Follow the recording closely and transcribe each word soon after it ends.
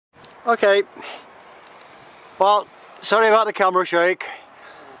Okay, well, sorry about the camera shake.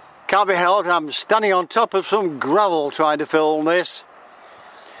 Can't be helped, I'm standing on top of some gravel trying to film this.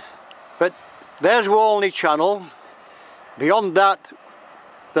 But there's Walney Channel. Beyond that,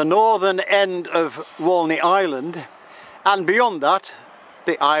 the northern end of Walney Island, and beyond that,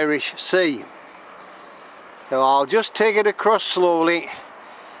 the Irish Sea. So I'll just take it across slowly,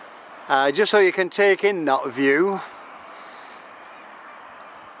 just so you can take in that view.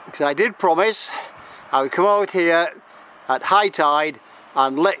 Because I did promise I would come out here at high tide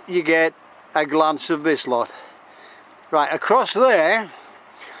and let you get a glance of this lot. Right, across there,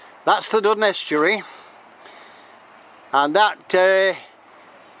 that's the Duddon Estuary, and that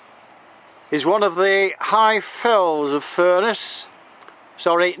is one of the high fells of Furness.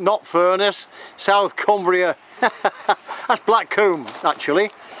 Sorry, not Furness, South Cumbria. That's Black Combe,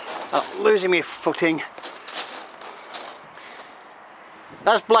 actually. Losing my footing.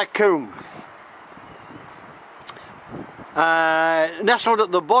 That's Black Combe. Nestled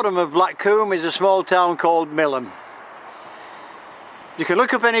at the bottom of Black Combe is a small town called Millom. You can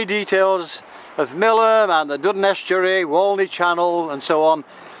look up any details of Millom and the Duddon Estuary, Walney Channel and so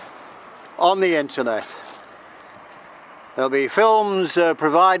on the internet. There'll be films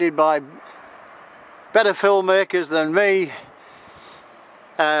provided by better filmmakers than me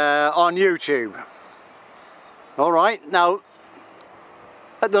on YouTube. Alright, now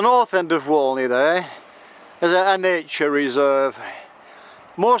at the north end of Walney there is a nature reserve,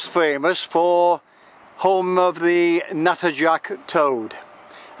 most famous for home of the natterjack toad.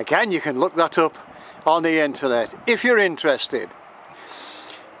 Again, you can look that up on the internet if you're interested.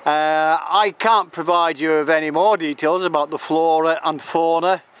 I can't provide you with any more details about the flora and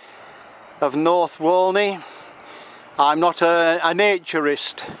fauna of North Walney. I'm not a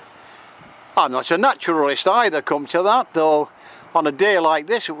naturist. I'm not a naturalist either, come to that, though on a day like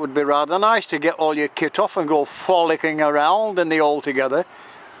this it would be rather nice to get all your kit off and go frolicking around in the altogether.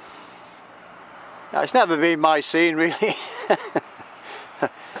 It's never been my scene really.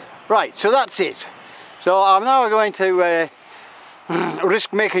 Right, so that's it. So I'm now going to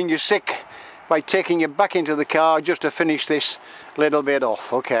risk making you sick by taking you back into the car just to finish this little bit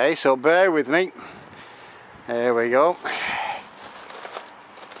off. Okay, so bear with me. There we go.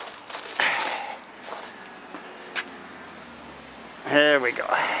 There we go.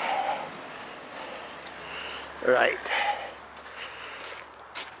 Right.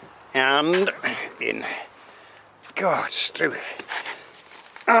 And in God's truth.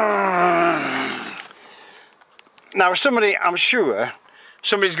 Now I'm sure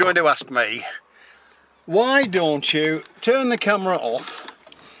somebody's going to ask me, why don't you turn the camera off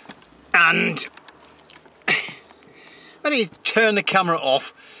and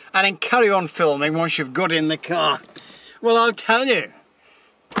then carry on filming once you've got in the car? Well, I'll tell you,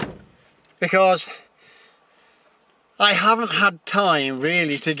 because I haven't had time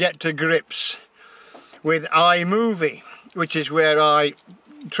really to get to grips with iMovie, which is where I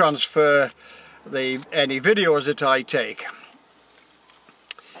transfer any videos that I take.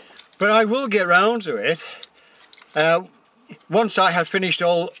 But I will get round to it once I have finished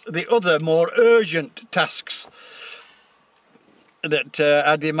all the other more urgent tasks that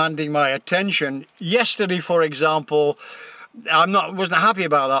are demanding my attention. Yesterday, for example, wasn't happy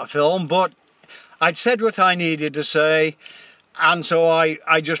about that film, but I'd said what I needed to say, and so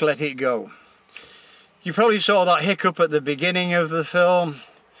I just let it go. You probably saw that hiccup at the beginning of the film.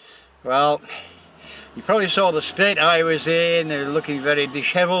 Well, you probably saw the state I was in, looking very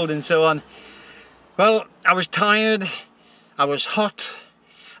dishevelled and so on. Well, I was tired, I was hot,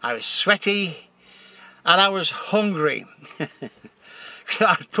 I was sweaty, and I was hungry.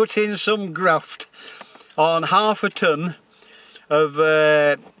 I'd put in some graft on half a ton of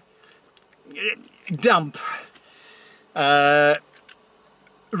damp red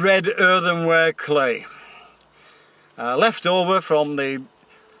earthenware clay, left over from the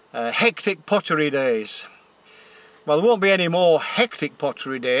hectic pottery days. Well, there won't be any more hectic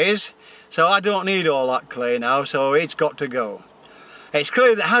pottery days, so I don't need all that clay now, so it's got to go. It's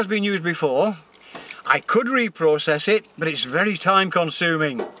clay that has been used before. I could reprocess it, but it's very time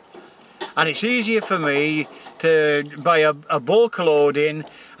consuming, and it's easier for me to buy a bulk load in,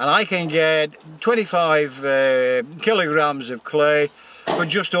 and I can get 25 kilograms of clay for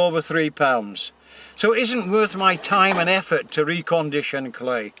just over £3. So it isn't worth my time and effort to recondition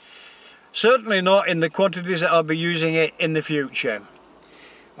clay. Certainly not in the quantities that I'll be using it in the future.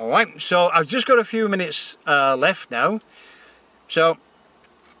 Alright, so I've just got a few minutes left now. So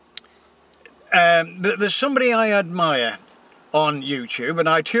there's somebody I admire on YouTube, and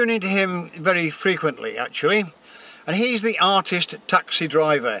I tune into him very frequently actually, and he's the artist taxi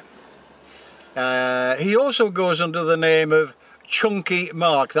driver. He also goes under the name of Chunky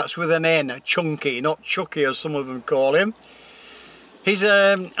Mark. That's with an N, Chunky, not Chucky as some of them call him. He's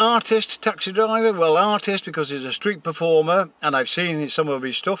an artist, taxi driver. Well, artist because he's a street performer, and I've seen some of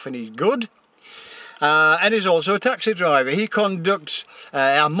his stuff and he's good. And he's also a taxi driver. He conducts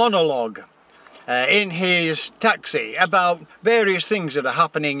a monologue in his taxi about various things that are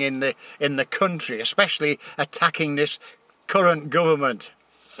happening in the country, especially attacking this current government.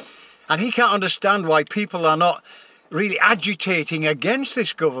 And he can't understand why people are not really agitating against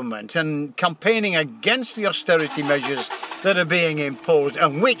this government and campaigning against the austerity measures that are being imposed,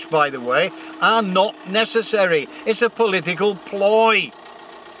 and which, by the way, are not necessary. It's a political ploy.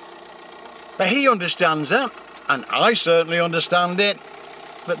 But he understands that, and I certainly understand it,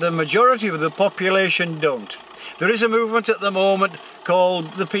 but the majority of the population don't. There is a movement at the moment called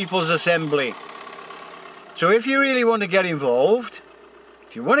the People's Assembly. So if you really want to get involved,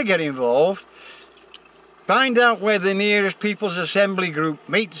 find out where the nearest People's Assembly group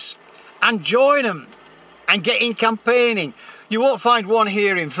meets and join them and get in campaigning. You won't find one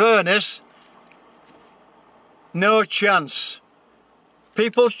here in Furness. No chance.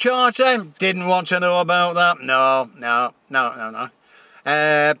 People's Charter, didn't want to know about that. No.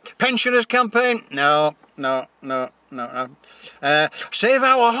 Pensioners campaign, no. Save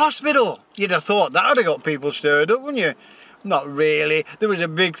Our Hospital, you'd have thought that would have got people stirred up, wouldn't you? Not really. There was a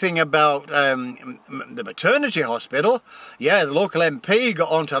big thing about the maternity hospital. Yeah, the local MP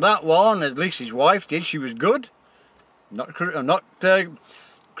got onto that one, at least his wife did. She was good. I'm not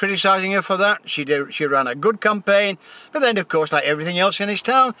criticising her for that. She ran a good campaign. But then, of course, like everything else in this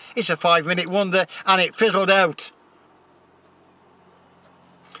town, it's a 5-minute wonder and it fizzled out.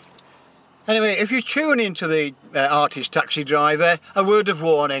 Anyway, if you tune into the artist taxi driver, a word of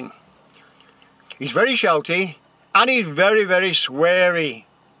warning. He's very shouty. And he's very, very sweary.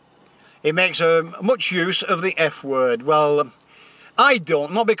 He makes much use of the F word. Well, I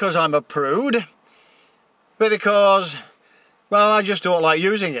don't, not because I'm a prude, but because, well, I just don't like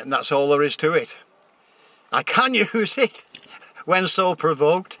using it, and that's all there is to it. I can use it when so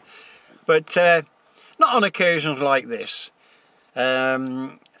provoked, but not on occasions like this.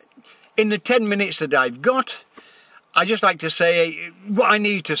 In the 10 minutes that I've got, I just like to say what I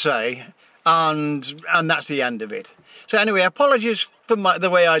need to say, and that's the end of it. So anyway, apologies for the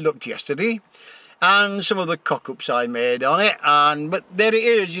way I looked yesterday and some of the cock-ups I made on it, but there it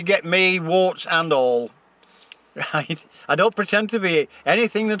is, you get me, warts and all. Right? I don't pretend to be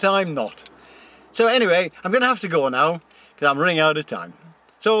anything that I'm not. So anyway, I'm going to have to go now because I'm running out of time.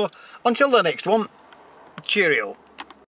 So until the next one, cheerio.